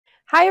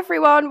Hi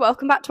everyone,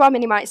 welcome back to our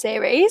Mini Mite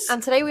series.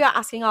 And today we are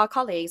asking our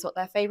colleagues what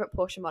their favourite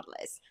Porsche model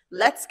is.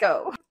 Let's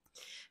go!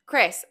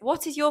 Chris,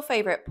 what is your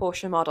favourite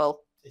Porsche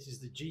model? It is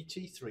the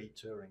GT3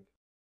 Touring.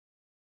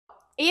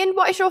 Ian,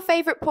 what is your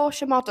favourite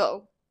Porsche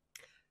model?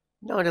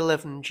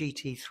 911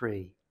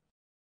 GT3.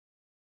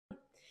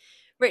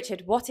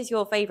 Richard, what is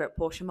your favourite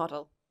Porsche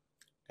model?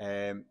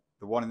 The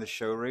one in the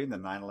showroom, the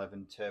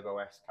 911 Turbo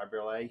S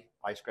Cabriolet,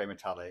 ice grey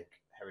metallic,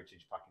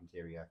 heritage pack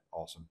interior,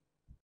 awesome.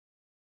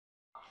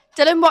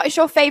 Dylan, what is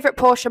your favourite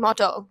Porsche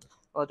model?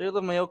 Well, I do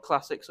love my old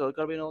classic, so it's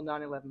got to be an old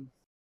 911.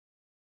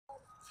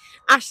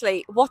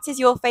 Ashley, what is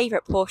your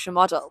favourite Porsche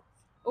model?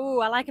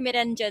 Oh, I like a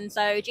mid-engine, so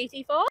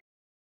GT4.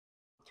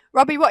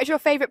 Robbie, what is your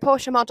favourite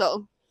Porsche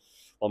model?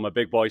 Well, I'm a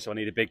big boy, so I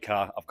need a big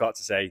car. I've got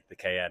to say the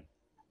Cayenne.